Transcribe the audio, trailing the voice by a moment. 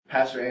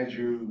Pastor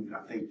Andrew,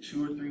 I think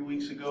 2 or 3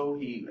 weeks ago,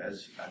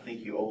 I think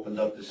he opened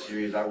up the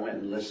series. I went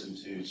and listened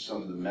to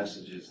some of the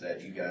messages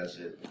that you guys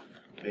had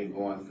been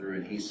going through,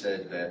 and he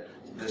said that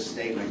this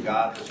statement,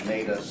 God has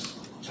made us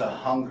to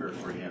hunger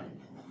for Him.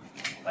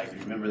 Like,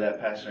 remember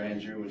that, Pastor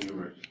Andrew, when you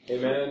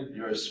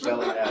were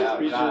spelling that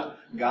out?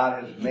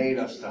 God has made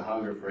us to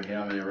hunger for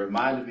Him, and it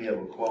reminded me of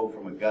a quote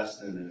from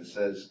Augustine, and it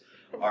says,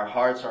 "Our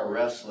hearts are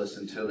restless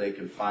until they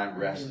can find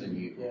rest in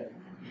You." Yeah.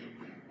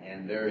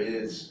 And there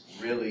is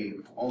really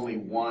only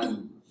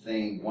one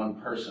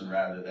person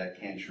that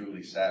can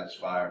truly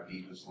satisfy our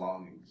deepest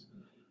longings.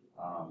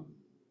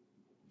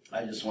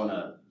 I just want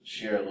to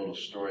share a little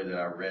story that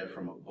I read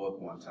from a book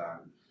one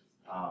time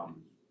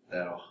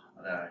that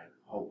I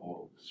hope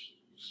will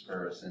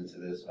spur us into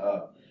this.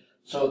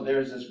 So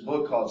there's this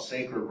book called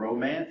Sacred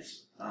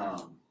Romance.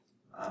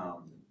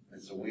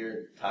 It's a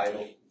weird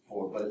title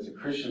but it's a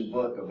Christian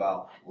book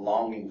about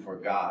longing for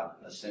God,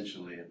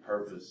 essentially, and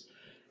purpose.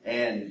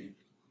 And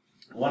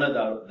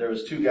there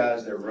was 2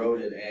 guys that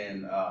wrote it,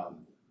 and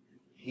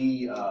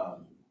he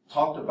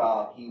talked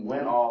about he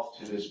went off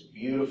to this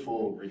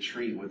beautiful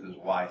retreat with his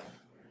wife,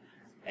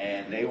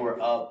 and they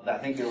were up. I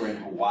think they were in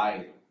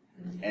Hawaii,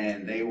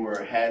 and they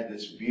had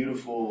this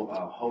beautiful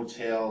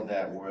hotel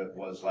that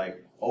was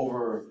like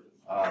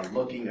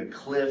overlooking a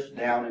cliff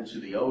down into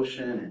the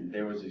ocean, and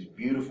there was these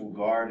beautiful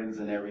gardens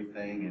and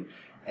everything,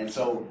 and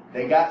so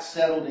they got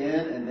settled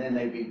in, and then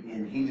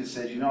and he just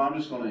said, I'm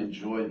just going to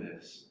enjoy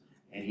this.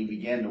 And he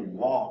began to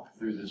walk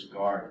through this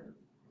garden.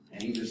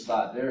 And he just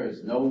thought, there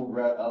is no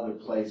other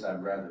place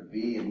I'd rather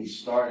be. And he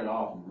started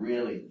off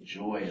really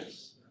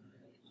joyous.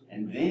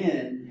 And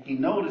then he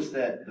noticed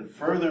that the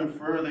further and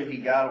further he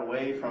got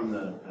away from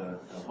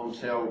the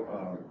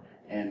hotel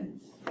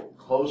and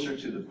closer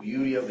to the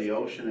beauty of the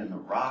ocean and the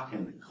rock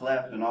and the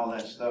cleft and all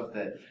that stuff,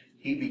 that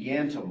he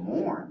began to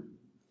mourn.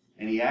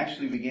 And he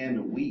actually began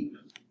to weep.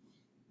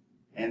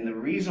 And the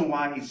reason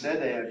why he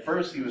said that, at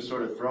first he was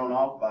sort of thrown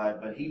off by it,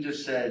 but he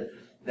just said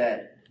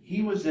that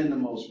he was in the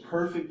most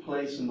perfect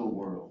place in the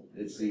world,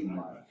 it seemed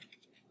like.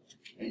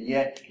 And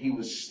yet he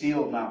was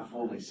still not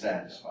fully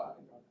satisfied.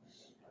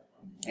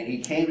 And he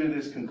came to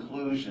this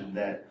conclusion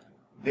that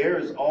there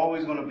is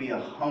always going to be a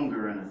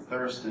hunger and a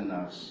thirst in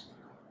us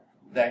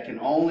that can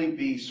only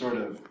be sort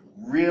of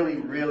really,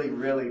 really,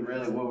 really,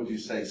 really, what would you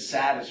say,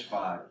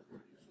 satisfied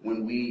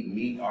when we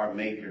meet our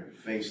Maker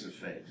face to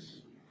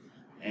face.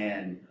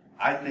 And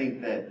I think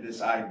that this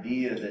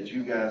idea that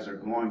you guys are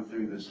going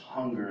through, this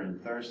hunger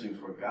and thirsting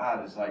for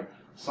God, is like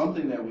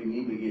something that we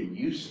need to get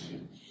used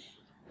to.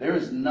 There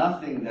is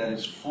nothing that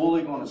is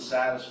fully going to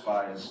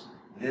satisfy us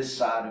this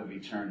side of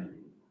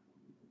eternity.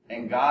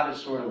 And God is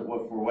sort of,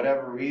 for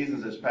whatever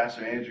reasons, as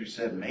Pastor Andrew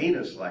said, made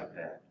us like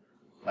that.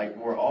 Like,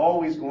 we're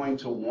always going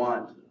to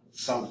want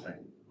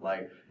something.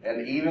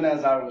 And even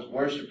as I was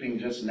worshiping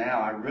just now,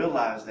 I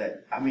realized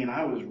that, I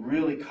was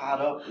really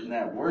caught up in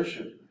that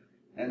worship.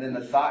 And then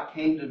the thought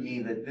came to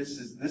me that this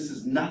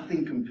is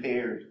nothing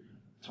compared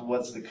to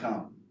what's to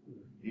come,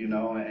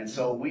 And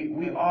so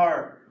we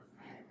are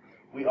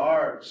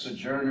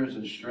sojourners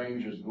and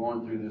strangers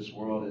going through this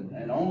world,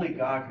 and only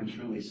God can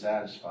truly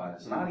satisfy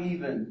us. Not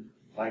even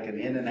like an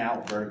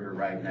In-N-Out burger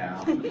right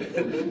now,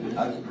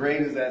 as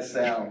great as that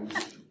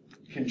sounds,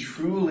 can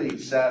truly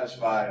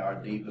satisfy our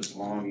deepest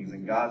longings.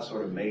 And God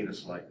sort of made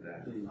us like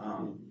that.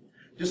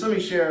 Just let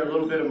me share a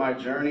little bit of my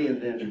journey, and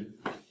then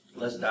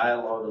let's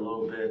dialogue a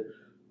little bit.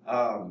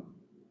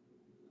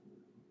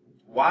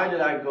 Why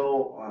did I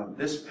go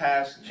this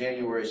past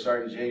January,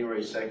 starting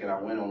January 2nd, I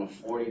went on a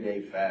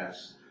 40-day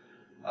fast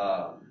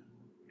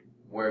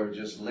where it was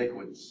just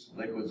liquids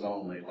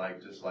only,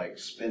 just like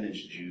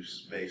spinach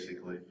juice,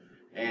 basically.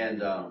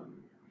 And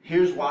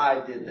here's why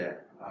I did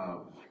that.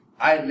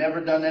 I had never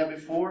done that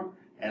before,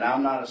 and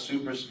I'm not a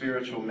super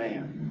spiritual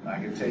man. I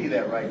can tell you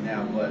that right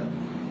now, but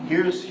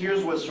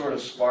here's what sort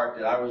of sparked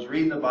it. I was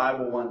reading the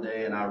Bible one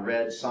day, and I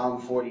read Psalm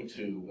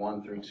 42,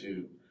 1 through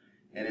 2.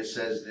 And it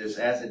says this: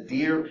 "As a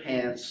deer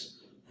pants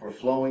for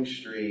flowing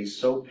streams,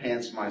 so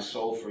pants my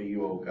soul for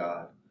You, O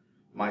God.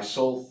 My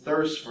soul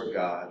thirsts for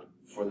God,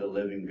 for the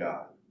living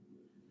God."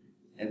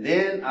 And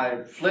then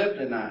I flipped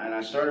and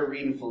I started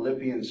reading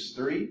Philippians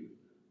 3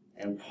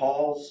 and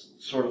Paul's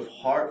sort of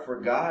heart for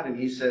God. And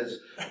he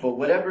says, "But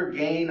whatever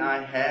gain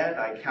I had,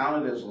 I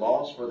counted as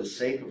loss for the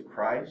sake of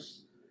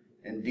Christ.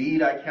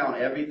 Indeed, I count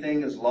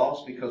everything as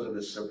loss because of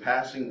the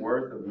surpassing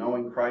worth of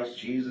knowing Christ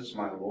Jesus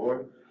my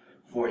Lord.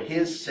 For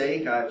His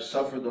sake I have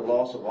suffered the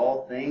loss of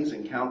all things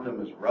and count them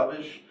as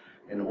rubbish,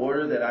 in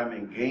order that I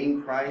may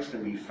gain Christ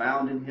and be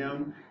found in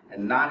Him,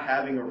 and not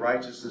having a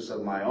righteousness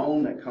of my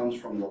own that comes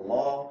from the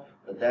law,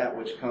 but that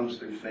which comes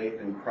through faith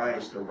in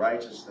Christ, the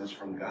righteousness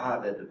from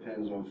God that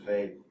depends on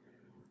faith."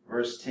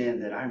 Verse 10,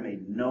 "That I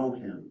may know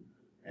Him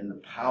and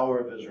the power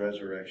of His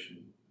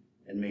resurrection,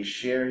 and may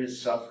share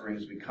His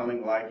sufferings,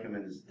 becoming like Him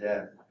in His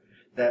death,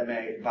 that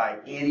may by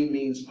any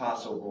means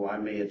possible I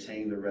may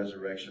attain the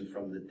resurrection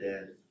from the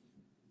dead."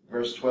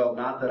 Verse 12,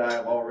 "Not that I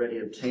have already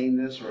obtained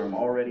this or am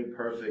already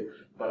perfect,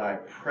 but I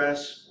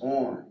press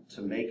on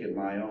to make it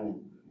my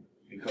own,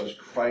 because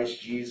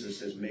Christ Jesus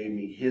has made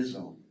me his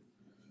own.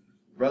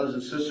 Brothers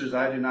and sisters,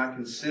 I do not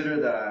consider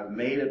that I have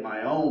made it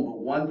my own, but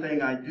one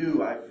thing I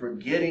do, I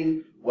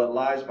forgetting what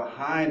lies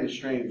behind and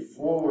straining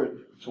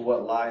forward to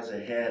what lies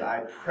ahead,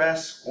 I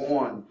press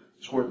on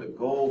toward the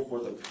goal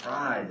for the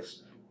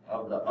prize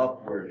of the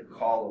upward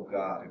call of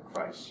God in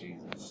Christ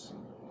Jesus.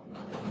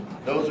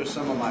 Those are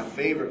some of my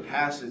favorite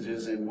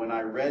passages, and when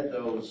I read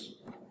those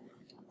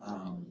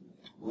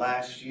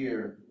last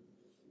year,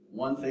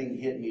 one thing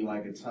hit me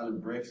like a ton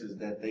of bricks is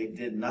that they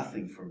did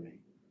nothing for me.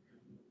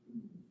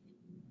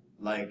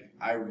 Like,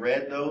 I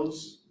read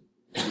those,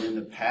 and in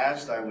the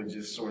past I would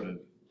just sort of,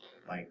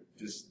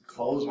 just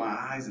close my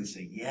eyes and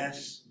say,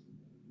 yes.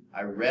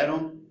 I read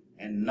them,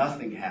 and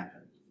nothing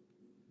happened.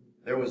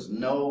 There was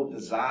no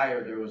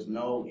desire, there was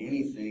no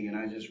anything, and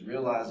I just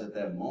realized at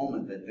that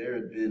moment that there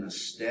had been a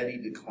steady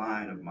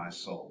decline of my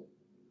soul.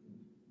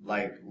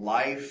 Like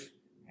life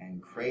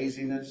and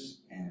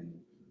craziness and,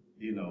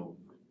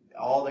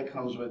 all that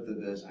comes with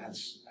it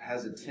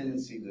has a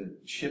tendency to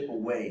chip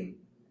away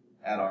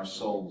at our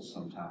souls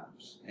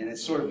sometimes. And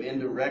it's sort of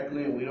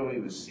indirectly, and we don't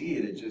even see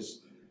it.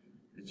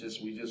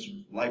 We just,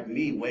 like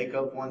me, wake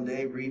up one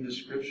day, read the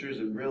scriptures,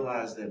 and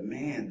realize that,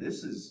 man,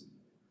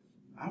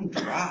 I'm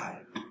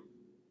dry.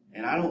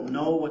 And I don't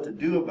know what to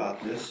do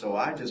about this, so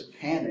I just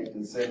panicked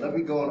and said, let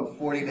me go on a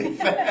 40-day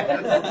fast.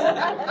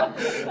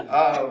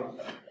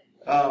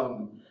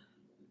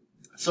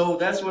 So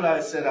that's what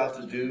I set out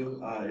to do.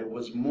 It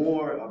was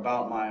more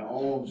about my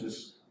own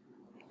just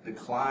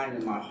decline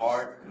in my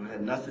heart. It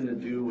had nothing to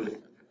do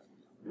with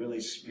really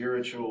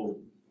spiritual,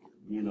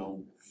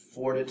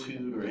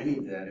 fortitude or any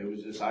of that. It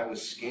was just I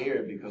was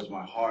scared because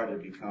my heart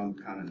had become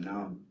kind of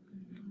numb.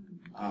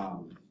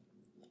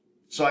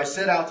 So I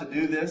set out to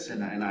do this,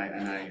 and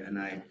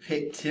I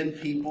picked 10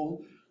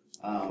 people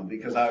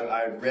because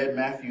I read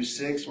Matthew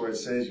 6 where it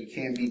says you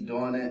can't be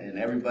doing it and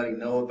everybody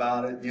know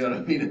about it, you know what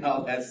I mean, and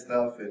all that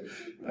stuff. And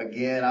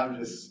again, I'm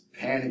just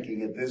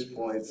panicking at this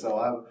point.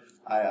 So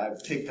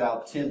I've picked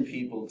out 10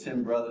 people,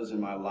 10 brothers in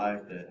my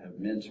life that have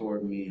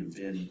mentored me and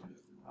been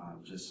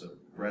just a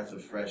breath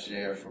of fresh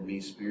air for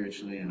me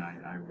spiritually. And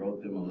I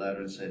wrote them a letter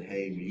and said,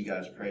 hey, will you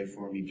guys pray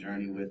for me,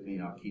 journey with me,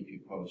 I'll keep you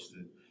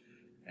posted.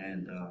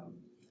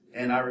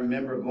 And I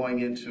remember going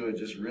into it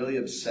just really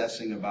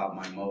obsessing about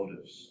my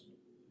motives.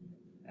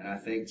 And I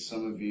think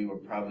some of you are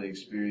probably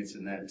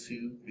experiencing that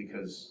too,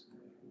 because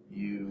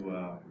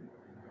you're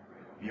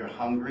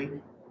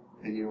hungry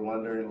and you're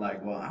wondering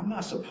well, I'm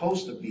not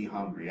supposed to be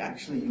hungry.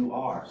 Actually, you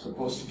are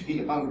supposed to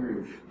be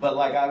hungry. But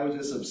I was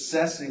just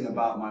obsessing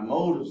about my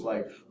motives.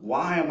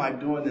 Why am I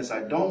doing this?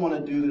 I don't want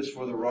to do this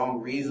for the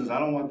wrong reasons. I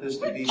don't want this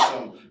to be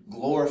some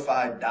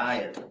glorified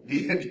diet.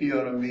 You know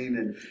what I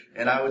mean?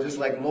 And I was just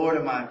Lord,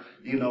 am I,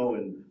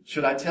 and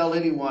should I tell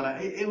anyone?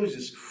 It was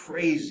just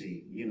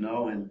crazy,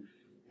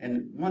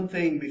 And one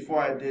thing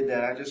before I did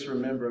that, I just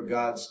remember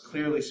God's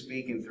clearly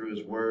speaking through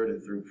his word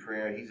and through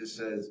prayer. He just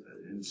says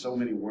in so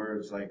many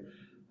words,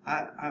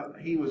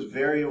 he was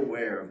very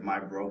aware of my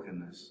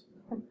brokenness.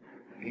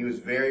 He was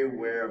very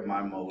aware of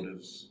my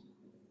motives.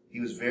 He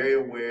was very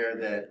aware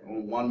that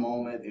on one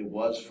moment it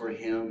was for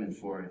him and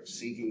for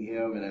seeking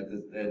him,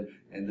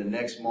 and the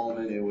next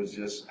moment it was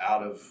just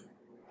out of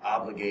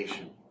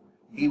obligation.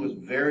 He was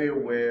very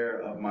aware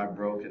of my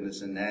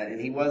brokenness in that, and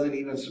he wasn't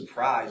even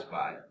surprised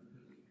by it.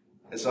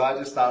 And so I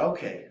just thought,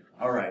 okay,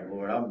 all right,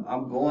 Lord,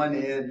 I'm going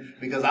in,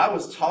 because I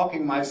was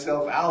talking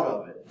myself out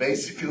of it.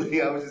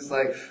 Basically, I was just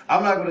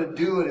I'm not going to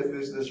do it if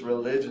it's this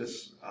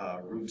religious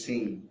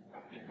routine.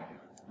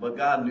 But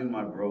God knew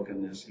my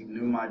brokenness. He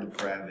knew my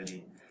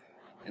depravity.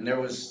 And there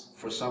was,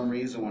 for some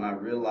reason, when I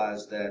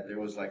realized that, there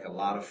was a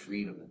lot of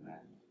freedom in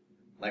that.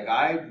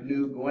 I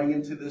knew going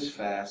into this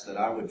fast that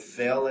I would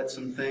fail at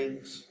some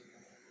things.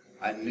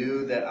 I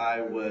knew that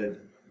I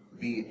would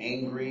be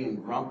angry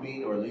and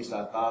grumpy, or at least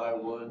I thought I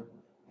would.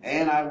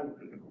 And I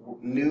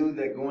knew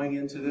that going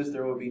into this,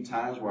 there would be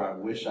times where I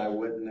wish I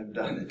wouldn't have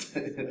done it.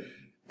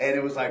 And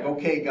it was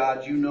okay,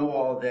 God, you know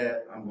all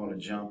that. I'm going to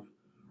jump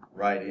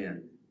right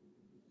in.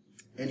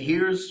 And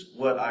here's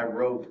what I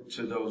wrote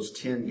to those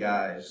 10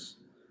 guys.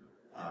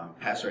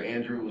 Pastor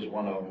Andrew was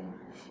one of them.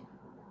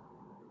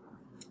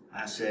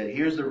 I said,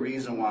 here's the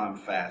reason why I'm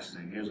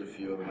fasting. Here's a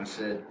few of them. I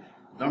said,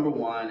 number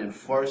one, and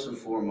first and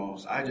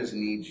foremost, I just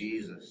need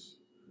Jesus.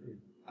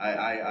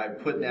 I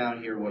put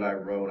down here what I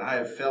wrote. I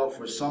have felt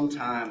for some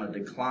time a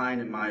decline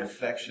in my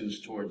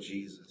affections toward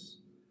Jesus.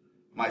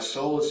 My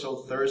soul is so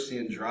thirsty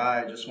and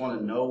dry, I just want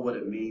to know what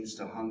it means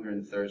to hunger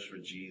and thirst for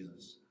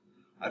Jesus.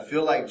 I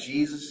feel like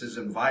Jesus is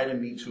inviting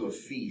me to a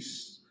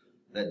feast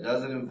that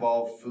doesn't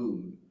involve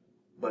food,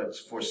 but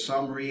for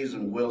some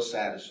reason will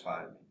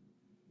satisfy me.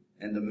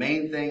 And the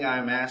main thing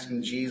I'm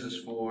asking Jesus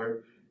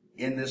for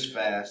in this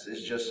fast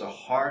is just a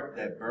heart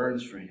that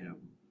burns for him.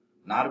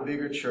 Not a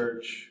bigger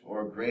church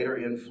or a greater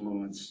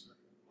influence.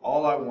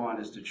 All I want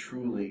is to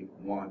truly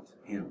want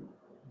him.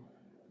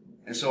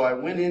 And so I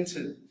went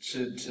into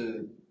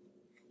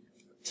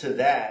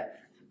that,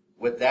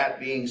 with that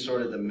being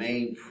sort of the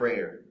main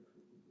prayer.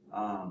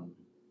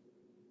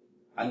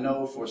 I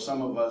know for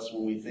some of us,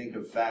 when we think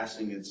of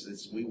fasting,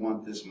 it's we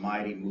want this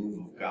mighty move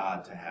of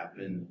God to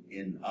happen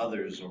in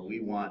others, or we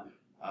want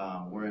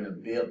we're in a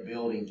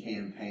building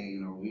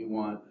campaign, or we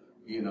want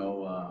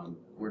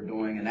we're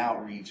doing an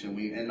outreach,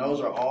 and those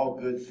are all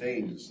good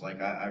things.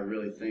 Like I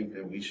really think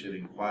that we should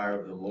inquire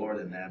of the Lord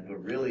in that.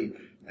 But really,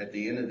 at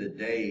the end of the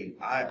day,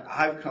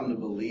 I've come to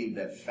believe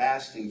that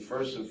fasting,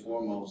 first and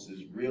foremost,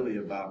 is really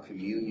about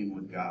communion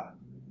with God.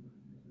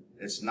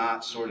 It's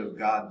not sort of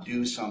God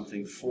do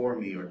something for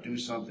me or do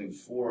something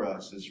for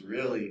us. It's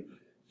really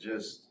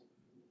just,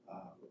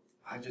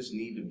 I just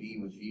need to be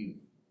with you.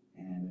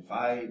 And if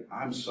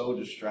I'm so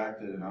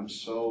distracted and I'm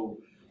so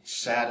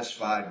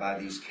satisfied by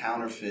these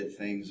counterfeit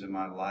things in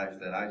my life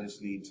that I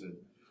just need to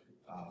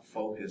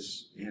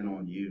focus in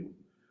on you.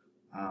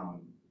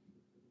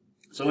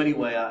 So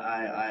anyway,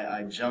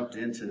 I jumped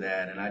into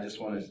that, and I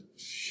just want to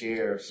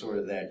share sort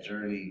of that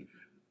journey.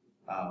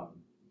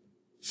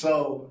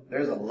 So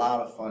there's a lot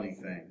of funny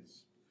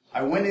things.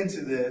 I went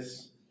into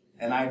this,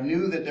 and I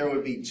knew that there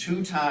would be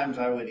 2 times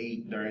I would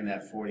eat during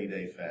that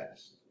 40-day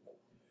fast.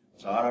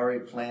 So I'd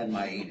already planned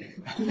my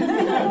eating.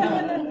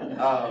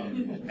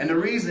 And the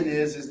reason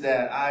is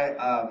that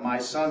my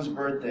son's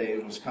birthday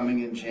was coming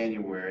in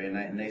January,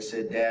 and they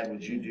said, "Dad,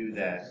 would you do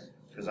that?"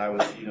 Because I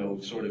was,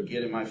 sort of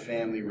getting my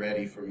family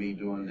ready for me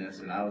doing this,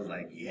 and I was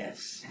like,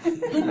 "Yes, I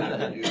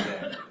can do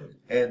that."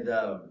 And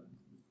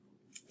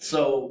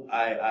so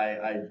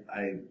I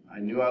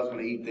knew I was going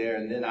to eat there,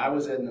 and then I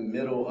was in the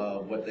middle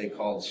of what they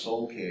called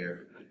soul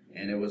care.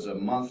 And it was a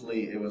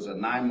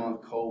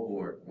 9-month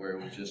cohort where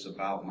it was just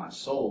about my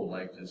soul,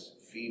 like just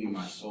feeding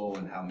my soul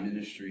and how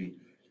ministry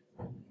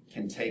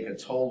can take a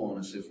toll on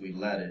us if we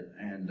let it.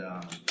 And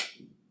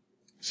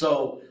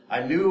so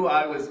I knew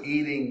I was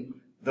eating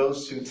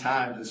those 2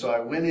 times. And so I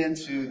went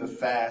into the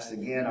fast.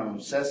 Again, I'm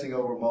obsessing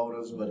over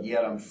motives, but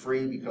yet I'm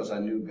free because I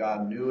knew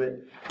God knew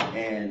it.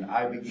 And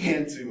I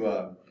began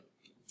to,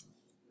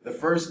 the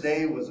first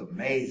day was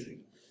amazing.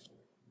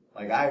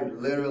 Like, I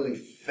literally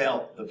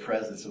felt the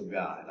presence of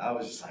God. I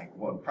was just like,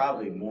 well,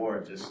 probably more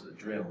just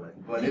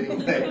adrenaline. But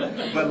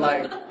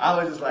anyway, I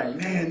was just like,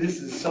 man,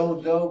 this is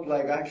so dope.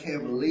 Like, I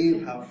can't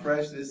believe how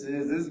fresh this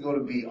is. This is going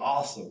to be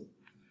awesome.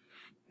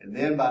 And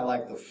then by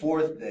the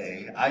 4th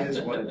day, I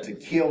just wanted to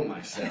kill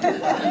myself.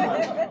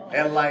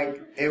 And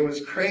it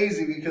was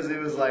crazy because it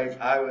was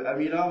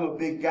I'm a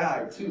big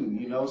guy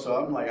too, so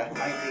I'm like, I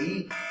like to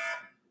eat.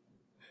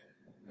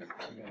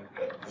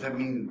 Does that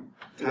mean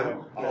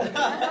time? Oh.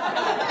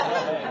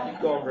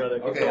 Go on,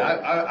 brother. Okay,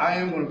 I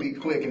am going to be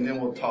quick, and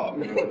then we'll talk.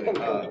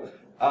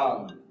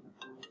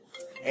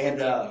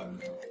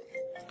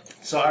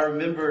 So I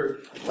remember,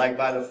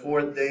 by the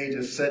 4th day,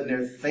 just sitting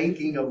there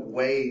thinking of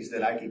ways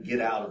that I could get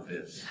out of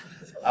this.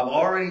 I've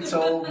already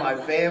told my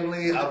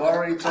family. I've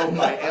already told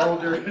my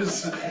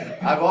elders.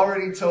 I've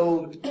already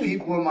told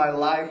people in my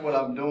life what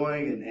I'm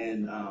doing,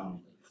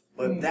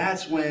 but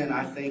that's when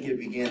I think it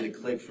began to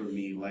click for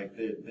me.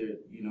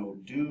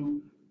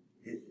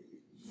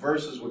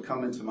 Verses would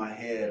come into my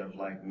head of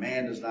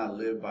man does not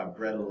live by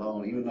bread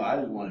alone, even though I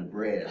just wanted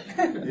bread.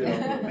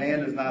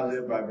 Man does not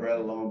live by bread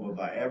alone, but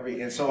by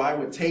every. And so I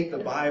would take the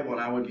Bible and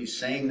I would be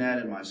saying that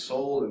in my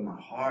soul and my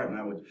heart, and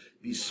I would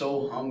be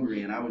so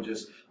hungry, and I would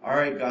just, all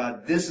right,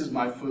 God, this is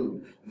my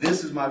food.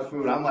 This is my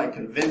food. I'm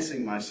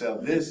convincing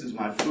myself, this is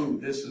my food.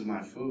 This is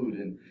my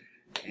food.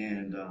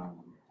 And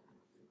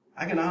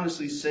I can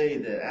honestly say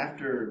that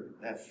after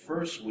that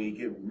first week,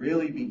 it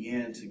really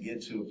began to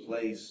get to a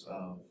place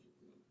of,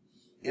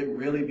 it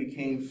really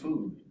became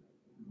food.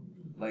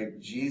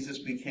 Jesus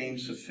became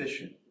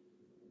sufficient.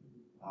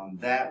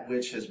 That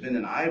which has been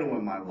an idol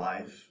in my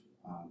life,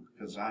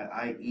 because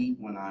I eat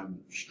when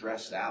I'm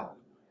stressed out,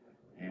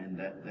 and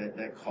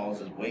that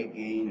causes weight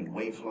gain and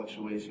weight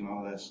fluctuation,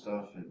 all that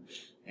stuff.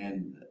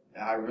 And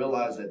I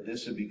realized that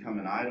this had become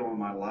an idol in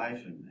my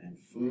life, and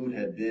food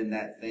had been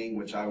that thing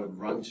which I would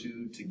run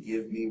to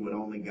give me what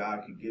only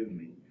God could give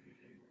me.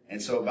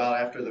 And so about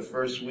after the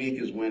first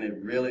week is when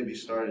it really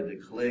started to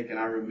click. And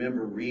I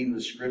remember reading the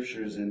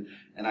scriptures, and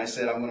I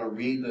said, I'm going to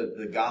read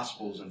the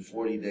Gospels in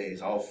 40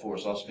 days, all 4.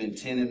 So I'll spend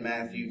 10 in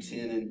Matthew, 10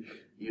 in,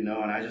 and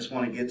I just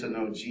want to get to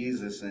know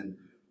Jesus. And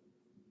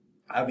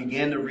I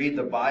began to read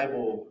the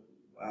Bible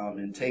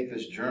and take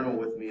this journal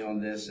with me on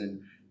this.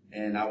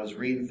 And I was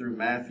reading through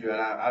Matthew,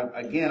 and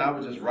I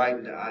was just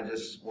writing. I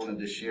just wanted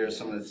to share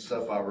some of the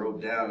stuff I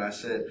wrote down. And I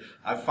said,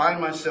 I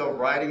find myself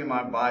writing in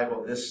my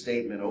Bible this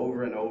statement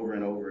over and over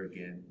and over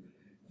again.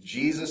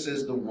 Jesus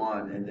is the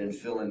one, and then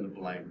fill in the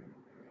blank.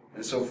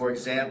 And so, for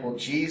example,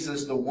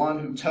 Jesus, the one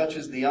who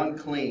touches the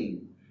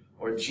unclean,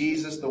 or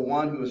Jesus, the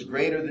one who is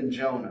greater than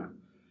Jonah,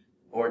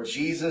 or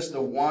Jesus, the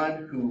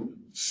one who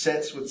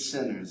sits with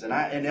sinners. And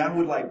I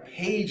would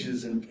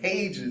pages and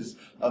pages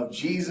of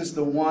Jesus,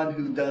 the one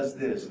who does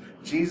this.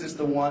 Jesus,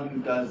 the one who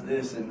does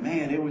this. And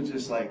man, it was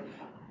just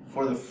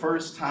for the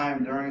first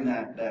time during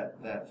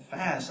that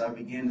fast, I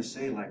began to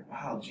say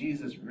wow,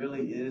 Jesus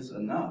really is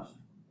enough.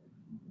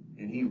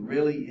 And he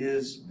really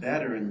is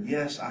better. And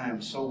yes, I am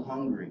so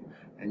hungry.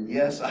 And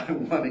yes, I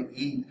want to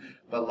eat.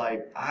 But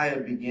I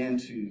began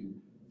to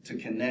to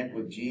connect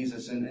with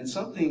Jesus. And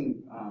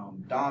something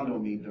dawned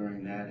on me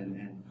during that,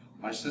 and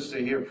my sister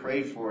here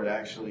prayed for it,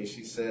 actually.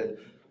 She said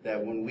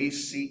that when we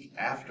seek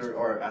after,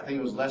 or I think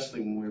it was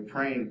Leslie when we were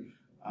praying,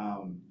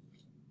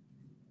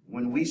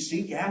 when we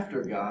seek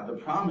after God, the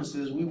promise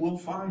is we will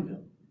find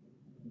him.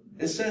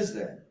 It says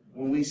that.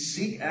 When we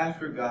seek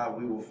after God,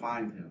 we will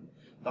find him.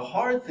 The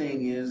hard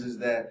thing is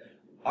that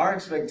our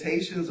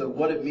expectations of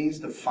what it means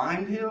to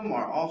find him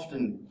are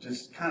often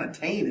just kind of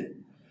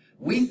tainted.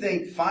 We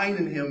think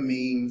finding him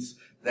means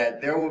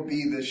that there will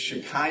be this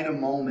Shekinah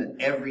moment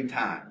every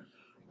time.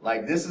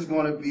 Like this is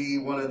going to be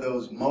one of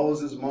those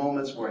Moses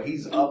moments where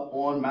he's up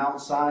on Mount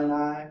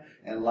Sinai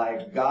and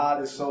like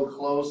God is so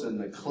close in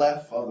the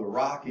cleft of the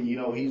rock and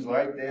he's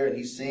right there and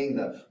he's seeing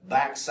the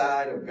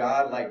backside of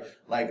God.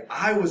 Like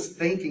I was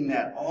thinking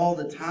that all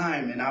the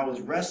time and I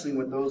was wrestling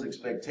with those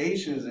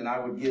expectations and I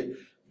would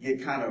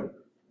get kind of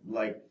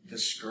like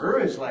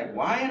discouraged. Like,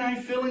 why ain't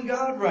I feeling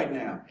God right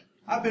now?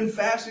 I've been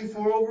fasting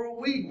for over a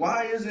week.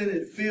 Why doesn't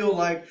it feel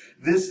like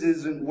this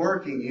isn't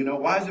working?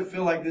 Why does it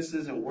feel like this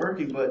isn't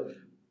working? But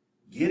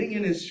getting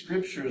in his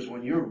scriptures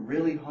when you're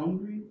really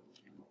hungry,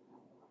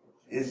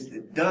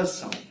 it does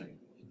something.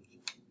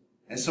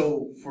 And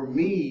so for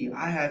me,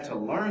 I had to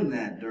learn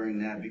that during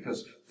that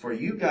because for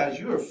you guys,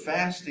 you are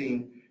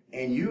fasting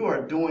and you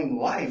are doing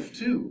life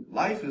too.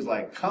 Life is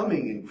like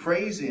coming and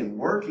crazy and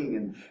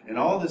working and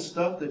all this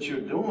stuff that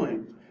you're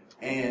doing.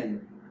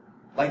 And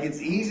like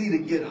it's easy to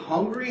get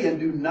hungry and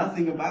do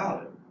nothing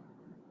about it.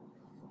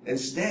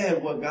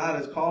 Instead, what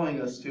God is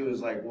calling us to is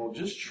like, well,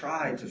 just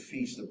try to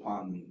feast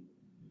upon me.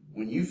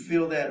 When you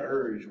feel that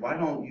urge, why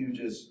don't you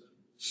just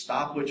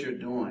stop what you're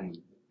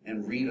doing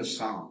and read a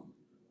psalm?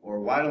 Or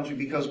why don't you,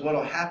 because what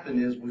will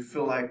happen is we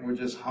feel like we're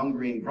just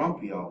hungry and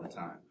grumpy all the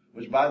time.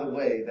 Which, by the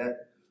way,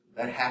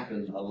 that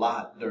happened a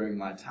lot during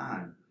my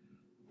time.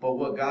 But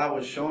what God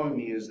was showing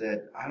me is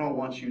that I don't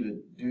want you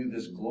to do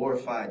this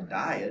glorified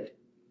diet.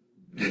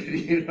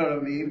 You know what I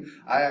mean?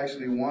 I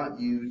actually want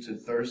you to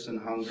thirst and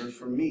hunger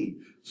for me.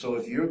 So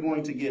if you're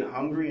going to get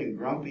hungry and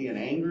grumpy and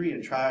angry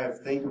and try to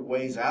think of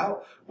ways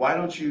out, why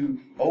don't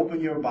you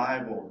open your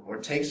Bible or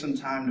take some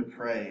time to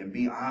pray and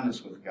be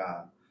honest with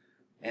God?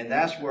 And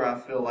that's where I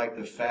feel like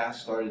the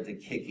fast started to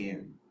kick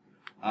in.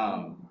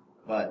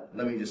 But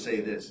let me just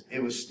say this.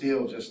 It was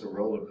still just a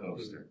roller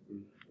coaster.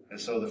 And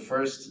so the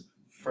first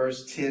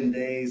 10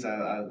 days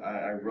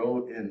I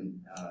wrote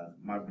in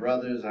my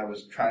brothers. I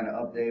was trying to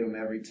update them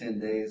every 10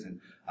 days. And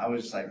I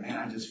was just like, man,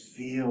 I just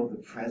feel the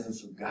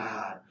presence of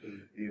God,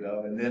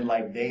 And then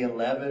like day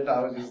 11, I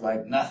was just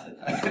like, nothing.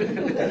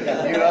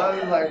 I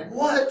was like,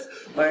 what?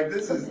 Like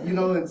this is,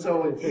 and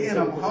so again,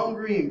 I'm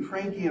hungry and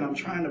cranky and I'm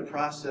trying to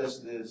process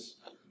this.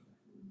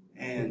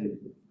 And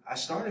I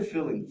started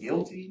feeling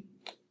guilty.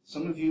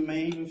 Some of you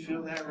may even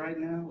feel that right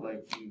now,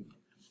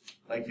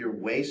 like you're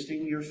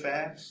wasting your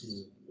fast.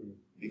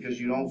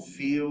 Because you don't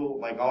feel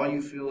like all you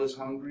feel is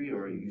hungry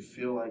or you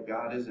feel like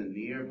God isn't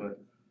near.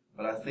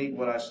 But I think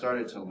what I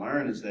started to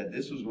learn is that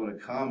this was going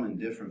to come in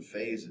different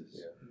phases.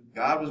 Yeah.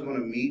 God was going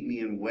to meet me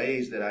in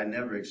ways that I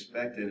never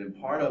expected. And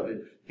part of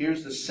it,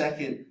 here's the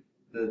second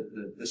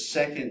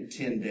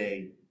 10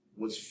 day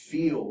was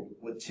filled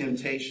with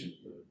temptation.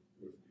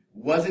 It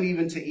wasn't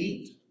even to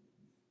eat.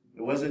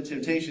 It wasn't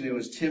temptation. It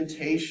was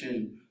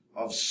temptation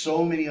of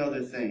so many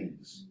other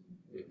things.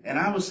 And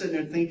I was sitting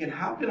there thinking,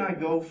 how can I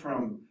go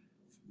from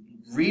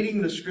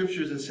reading the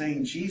scriptures and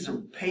saying, Jesus,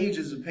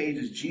 pages and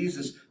pages,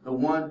 Jesus, the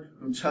one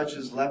who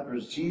touches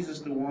lepers,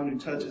 Jesus, the one who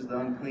touches the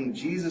unclean,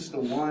 Jesus, the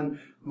one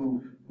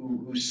who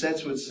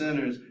sits with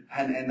sinners,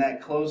 and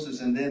that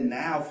closest, and then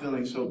now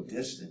feeling so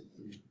distant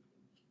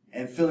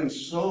and feeling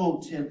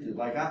so tempted.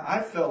 Like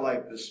I felt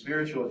like the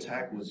spiritual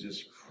attack was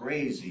just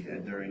crazy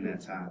during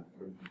that time.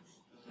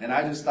 And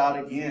I just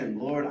thought again,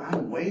 Lord,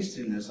 I'm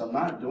wasting this. I'm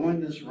not doing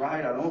this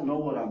right. I don't know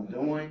what I'm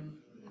doing.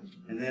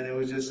 And then it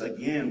was just,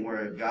 again,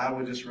 where God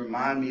would just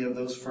remind me of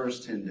those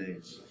first 10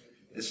 days.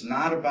 It's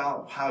not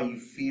about how you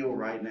feel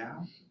right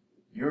now.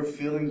 Your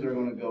feelings are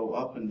going to go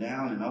up and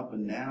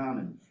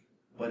down,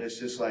 but it's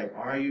just like,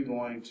 are you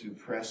going to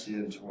press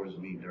in towards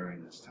me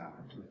during this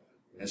time?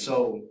 And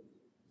so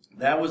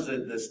that was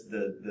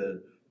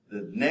the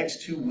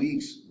next 2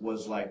 weeks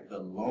was like the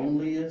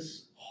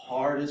loneliest,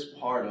 hardest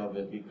part of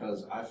it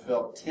because I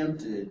felt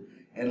tempted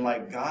and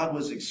like God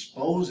was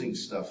exposing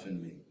stuff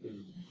in me.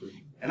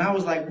 And I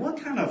was like,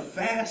 what kind of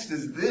fast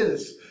is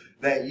this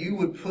that you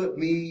would put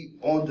me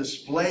on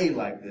display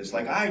like this?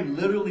 Like I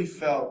literally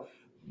felt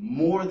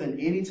more than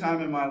any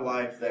time in my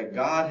life that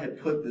God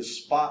had put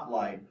this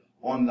spotlight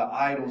on the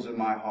idols in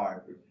my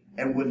heart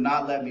and would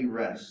not let me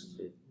rest.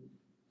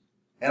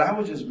 And I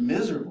was just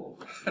miserable.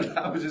 And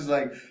I was just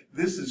like,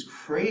 this is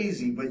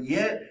crazy. But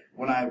yet,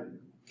 when I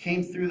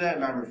came through that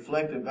and I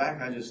reflected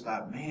back, I just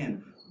thought,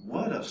 man,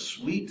 what a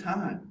sweet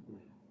time.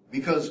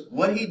 Because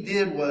what he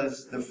did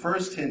was the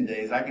first 10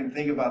 days, I can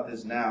think about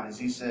this now, is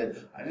he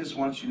said, I just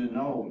want you to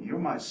know, you're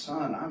my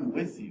son, I'm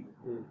with you.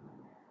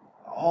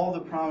 All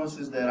the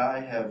promises that I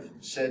have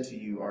said to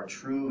you are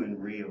true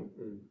and real.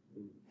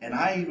 And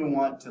I even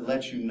want to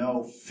let you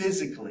know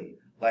physically,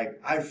 Like,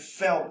 I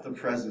felt the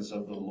presence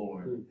of the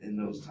Lord in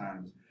those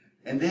times.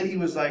 And then he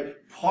was like,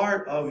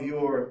 part of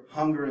your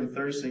hunger and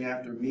thirsting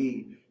after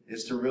me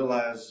is to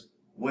realize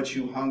what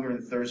you hunger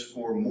and thirst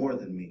for more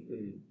than me.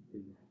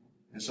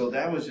 And so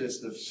that was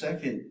just the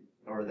second,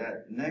 or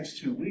that next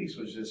 2 weeks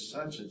was just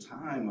such a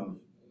time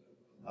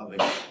of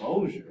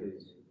exposure.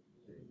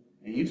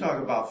 And you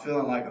talk about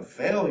feeling like a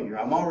failure.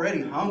 I'm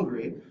already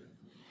hungry.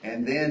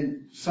 And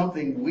then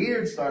something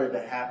weird started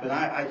to happen.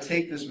 I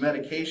take this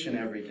medication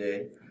every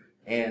day.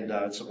 And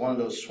it's one of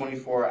those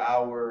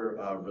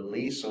 24-hour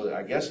release. So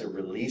I guess it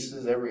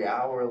releases every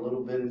hour a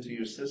little bit into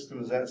your system.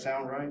 Does that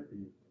sound right?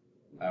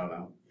 I don't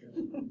know.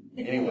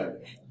 Anyway.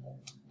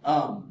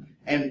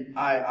 And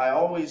I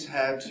always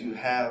had to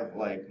have,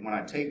 like, when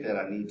I take that,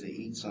 I need to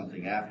eat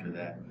something after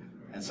that.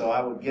 And so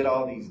I would get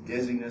all these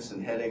dizziness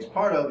and headaches.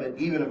 Part of it,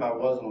 even if I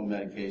wasn't on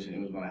medication,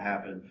 it was going to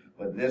happen.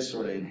 But this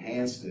sort of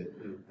enhanced it.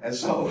 And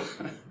so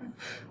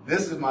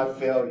this is my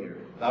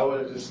failure. I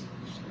want to just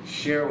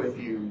share with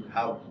you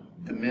how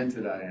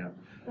demented I am.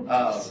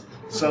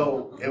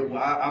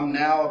 I'm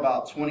now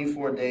about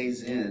 24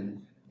 days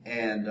in,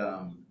 and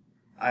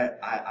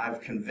I've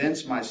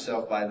convinced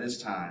myself by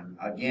this time,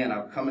 again,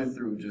 I'm coming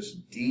through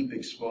just deep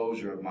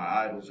exposure of my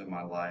idols in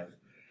my life.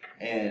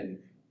 And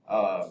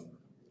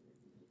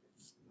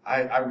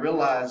I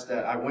realized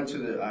that I went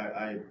to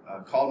I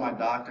called my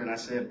doctor and I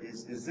said,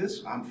 is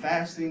this, I'm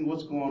fasting,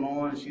 what's going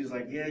on? And she's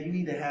like, yeah, you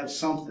need to have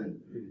something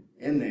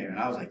in there. And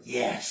I was like,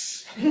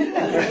 yes.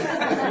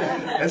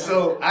 And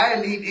so I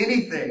didn't eat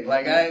anything.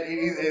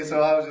 And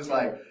so I was just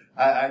like,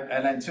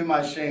 and then to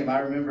my shame, I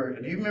remember,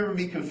 do you remember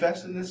me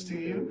confessing this to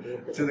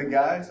you, to the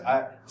guys?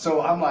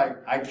 So I'm like,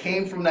 I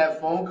came from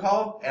that phone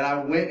call and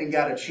I went and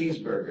got a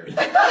cheeseburger.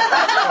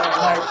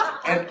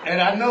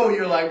 And I know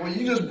you're like, well,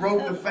 you just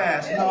broke the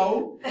fast.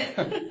 No,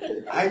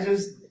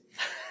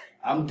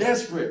 I'm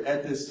desperate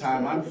at this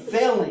time. I'm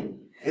failing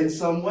in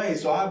some way.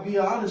 So I'll be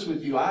honest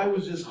with you. I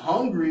was just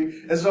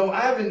hungry. And so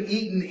I haven't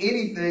eaten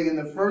anything. And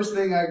the first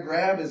thing I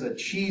grab is a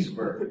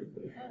cheeseburger.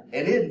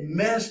 And it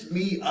messed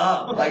me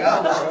up. Like, I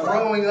was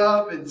throwing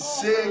up and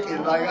sick,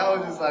 and like, I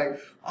was just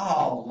like,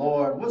 oh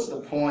Lord, what's the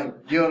point?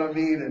 You know what I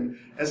mean?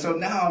 And so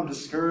now I'm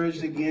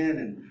discouraged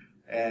again,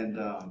 and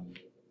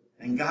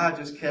God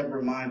just kept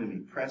reminding me,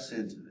 press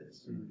into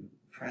this.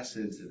 Press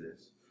into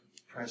this.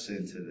 Press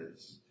into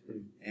this.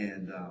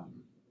 And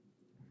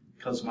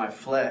because my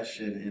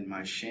flesh and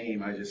my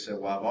shame, I just said,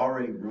 well, I've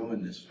already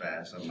ruined this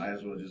fast. I might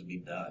as well just be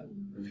done.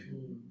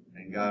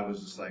 And God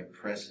was just like,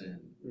 press in.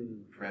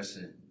 Press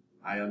in.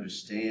 I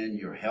understand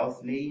your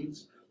health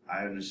needs.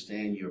 I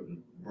understand your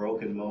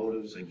broken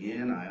motives.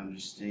 Again, I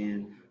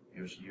understand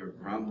your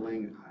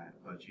grumbling.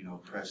 But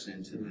press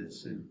into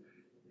this, and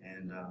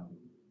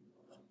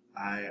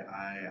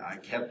I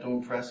kept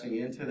on pressing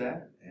into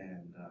that.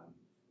 And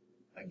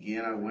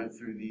again, I went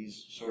through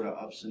these sort of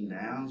ups and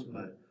downs,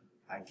 but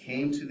I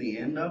came to the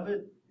end of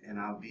it. And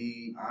I'll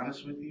be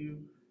honest with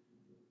you,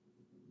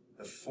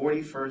 the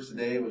 41st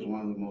day was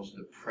one of the most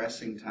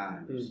depressing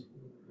times.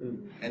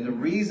 And the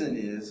reason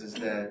is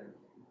that,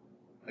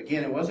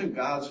 again, it wasn't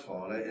God's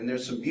fault, and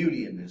there's some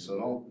beauty in this,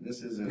 so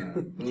this isn't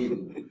a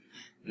boo.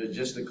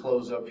 Just to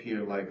close up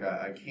here, like,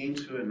 I came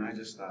to it and I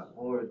just thought,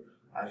 Lord,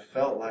 I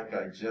felt like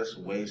I just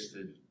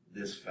wasted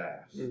this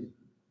fast.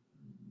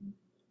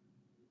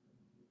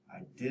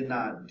 I did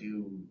not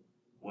do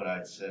what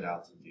I'd set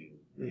out to do.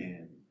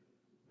 And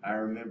I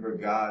remember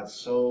God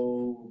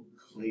so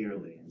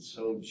clearly and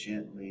so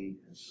gently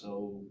and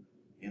so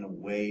in a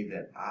way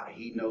that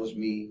he knows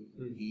me.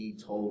 He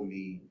told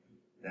me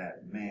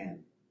that,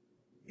 man,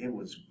 it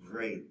was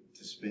great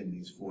to spend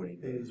these 40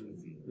 days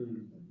with you.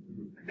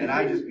 And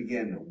I just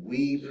began to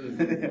weep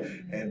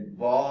and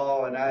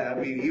bawl. And I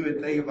mean, even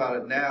think about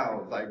it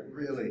now, like,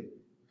 really.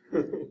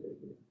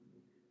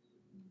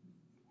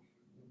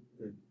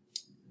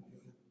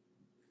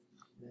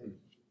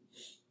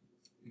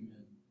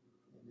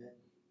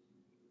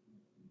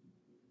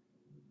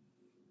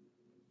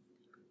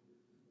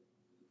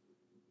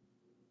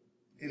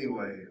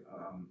 Anyway,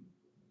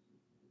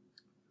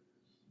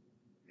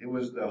 it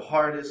was the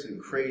hardest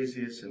and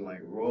craziest and like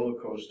roller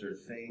coaster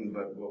thing.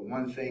 But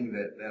one thing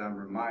that I'm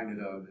reminded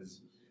of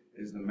is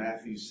the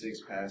Matthew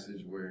 6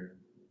 passage where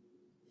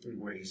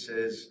he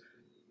says,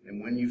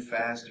 and when you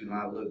fast, do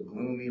not look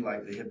gloomy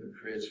like the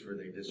hypocrites, for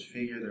they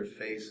disfigure their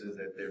faces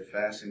that their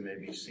fasting may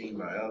be seen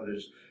by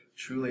others.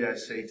 Truly I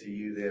say to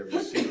you, they have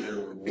received their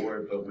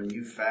reward. But when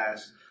you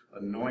fast,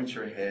 anoint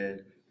your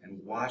head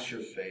and wash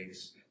your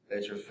face,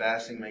 that your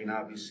fasting may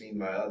not be seen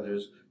by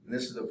others. And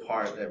this is the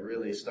part that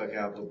really stuck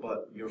out.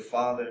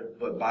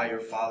 But by your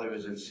Father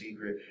is in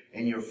secret,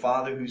 and your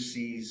Father who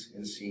sees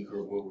in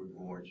secret will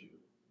reward you.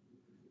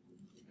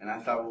 And I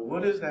thought, well,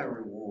 what is that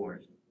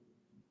reward?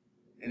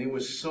 And it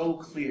was so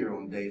clear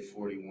on day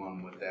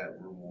 41 what that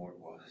reward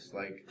was.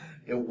 Like,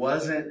 it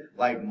wasn't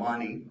like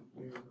money,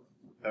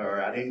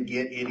 or I didn't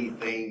get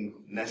anything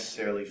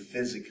necessarily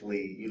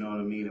physically, you know what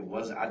I mean? It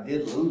wasn't, I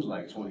did lose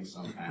like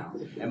 20-some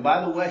pounds. And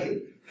by the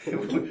way,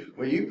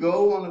 when you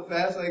go on a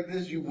fast like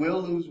this, you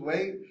will lose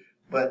weight,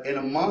 but in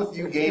a month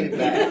you gain it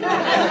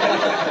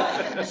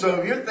back. So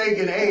if you're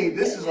thinking, hey,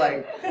 this is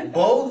like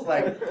both,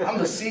 like I'm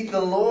gonna seek the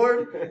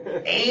Lord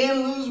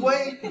and lose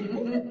weight,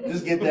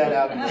 just get that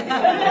out of me.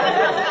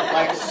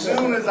 Like as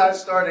soon as I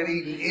started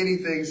eating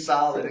anything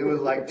solid, it was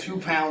like 2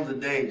 pounds a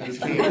day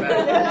just came back.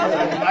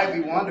 So you might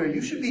be wondering,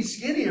 you should be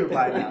skinnier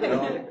by now.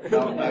 No,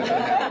 not gonna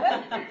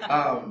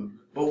happen.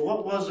 But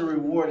what was the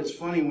reward? It's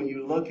funny when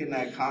you look in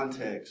that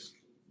context.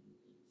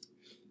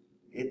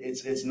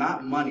 It's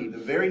not money. The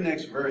very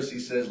next verse he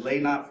says, lay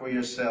not for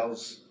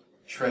yourselves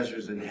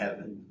treasures in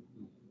heaven.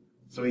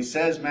 So he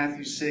says,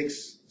 Matthew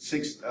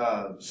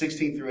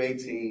 16 through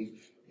 18,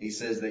 he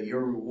says that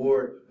your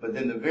reward, but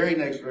then the very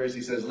next verse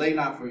he says, lay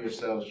not for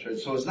yourselves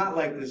treasures. So it's not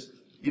like this,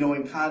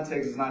 in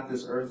context it's not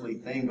this earthly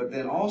thing, but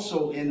then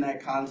also in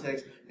that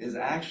context is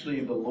actually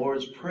the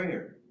Lord's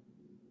Prayer.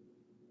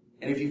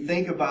 And if you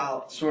think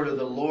about sort of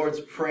the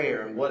Lord's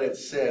Prayer and what it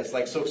says,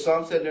 like, so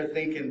some said they're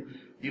thinking,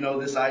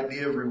 this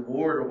idea of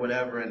reward or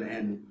whatever,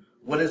 and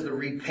what is the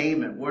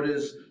repayment? What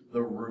is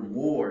the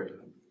reward?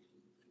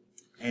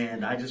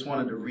 And I just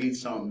wanted to read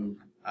something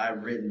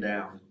I've written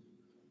down.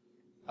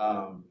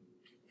 I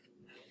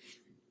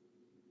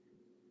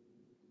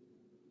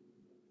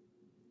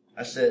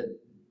said,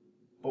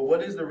 but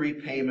what is the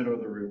repayment or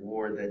the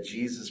reward that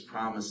Jesus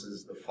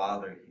promises the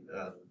Father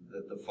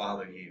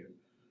here?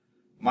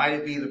 Might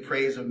it be the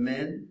praise of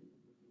men?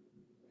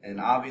 And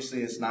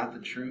obviously it's not the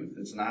truth.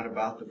 It's not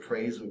about the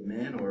praise of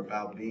men or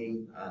about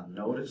being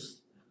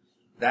noticed.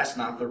 That's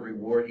not the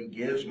reward he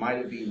gives. Might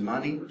it be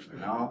money?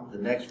 No. The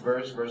next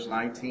verse, verse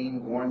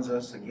 19, warns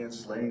us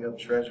against laying up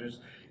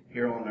treasures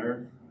here on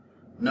earth.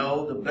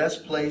 No, the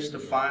best place to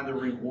find the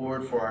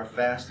reward for our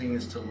fasting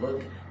is to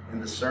look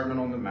in the Sermon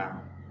on the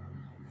Mount.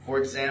 For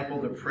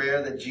example, the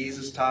prayer that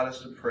Jesus taught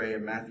us to pray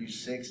in Matthew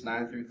 6,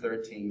 9 through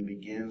 13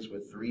 begins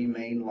with 3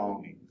 main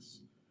longings.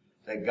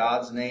 That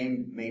God's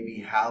name may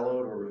be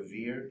hallowed or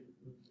revered,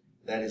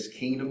 that his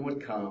kingdom would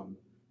come,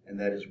 and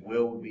that his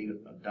will would be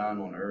done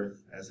on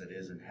earth as it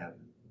is in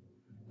heaven.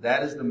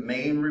 That is the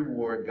main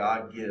reward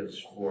God gives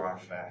for our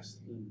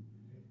fasting,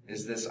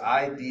 is this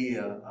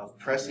idea of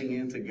pressing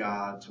into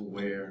God to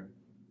where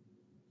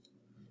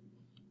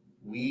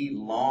we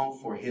long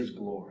for his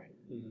glory.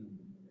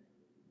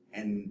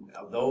 And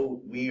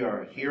although we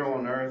are here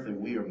on earth and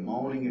we are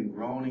moaning and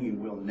groaning and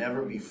we'll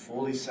never be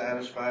fully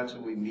satisfied till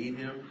we meet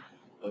him,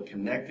 but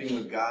connecting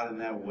with God in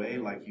that way,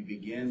 like you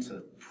begin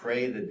to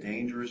pray the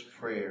dangerous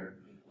prayer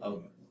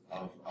of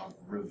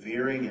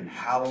revering and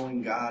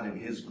hallowing God and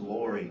his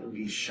glory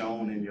be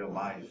shown in your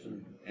life,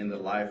 in the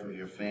life of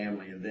your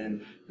family.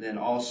 And then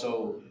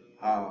also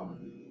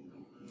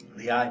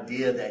the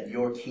idea that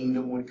your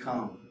kingdom would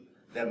come,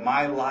 that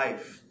my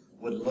life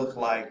would look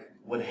like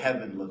what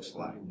heaven looks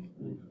like.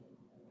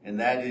 And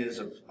that is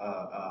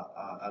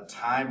a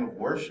time of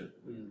worship,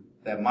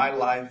 that my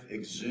life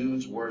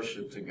exudes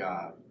worship to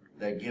God,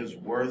 that gives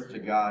worth to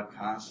God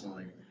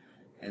constantly.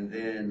 And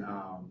then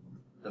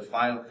the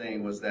final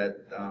thing was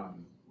that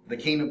the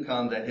kingdom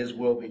come, that his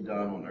will be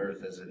done on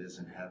earth as it is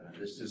in heaven.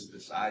 It's just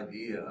this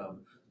idea of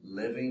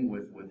living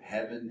with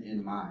heaven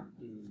in mind.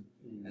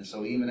 And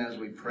so even as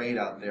we prayed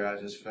out there, I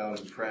just felt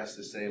impressed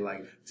to say,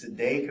 like,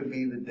 today could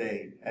be the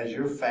day. As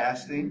you're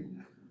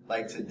fasting,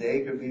 like,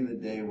 today could be the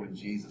day when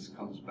Jesus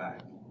comes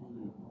back.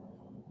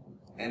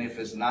 And if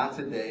it's not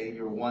today,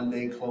 you're one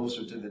day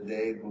closer to the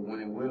day when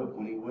he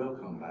will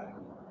come back.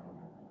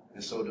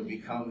 And so to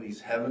become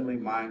these heavenly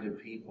minded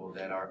people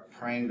that are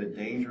praying the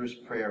dangerous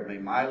prayer, may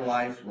my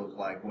life look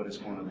like what it's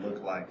going to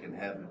look like in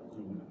heaven,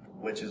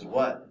 which is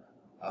what?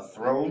 A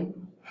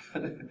throne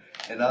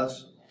and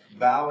us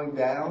bowing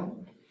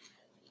down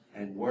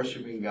and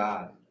worshiping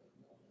God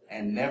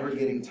and never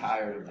getting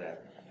tired of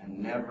that and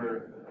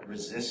never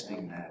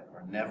resisting that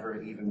or never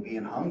even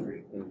being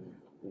hungry.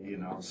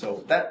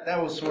 So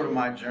that was sort of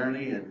my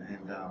journey, and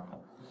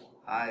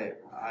I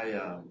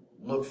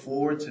look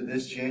forward to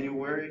this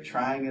January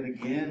trying it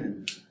again,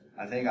 and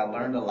I think I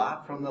learned a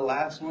lot from the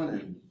last one,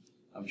 and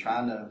I'm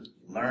trying to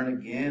learn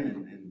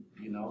again, and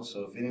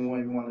so if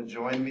anyone want to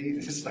join me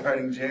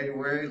starting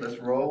January, let's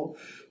roll.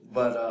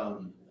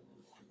 But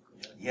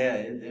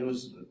it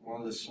was one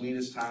of the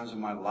sweetest times of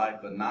my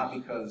life, but not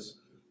because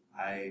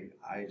I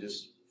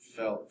just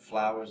felt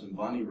flowers and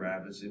bunny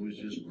rabbits. It was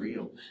just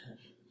real.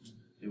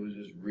 It was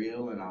just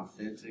real and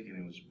authentic, and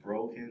it was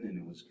broken, and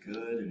it was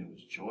good, and it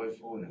was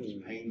joyful, and it was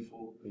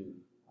painful,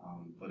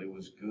 but it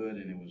was good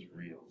and it was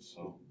real.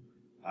 So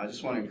I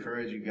just want to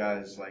encourage you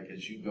guys, like,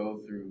 as you go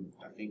through,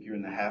 I think you're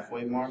in the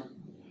halfway mark,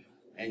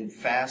 and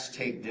fasts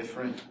take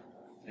different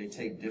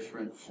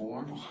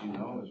forms,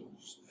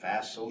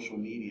 fast social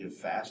media,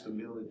 fast a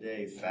meal a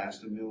day,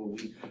 fast a meal a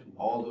week,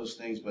 all those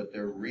things, but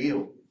they're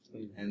real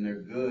and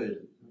they're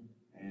good,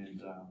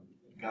 and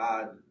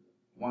God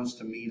wants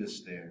to meet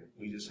us there.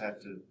 We just have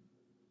to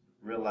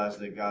realize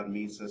that God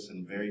meets us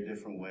in very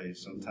different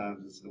ways.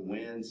 Sometimes it's the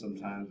wind,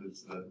 sometimes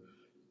it's the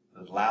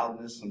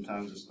loudness,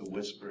 sometimes it's the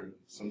whisper,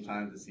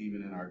 sometimes it's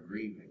even in our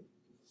grieving.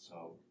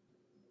 So,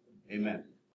 amen.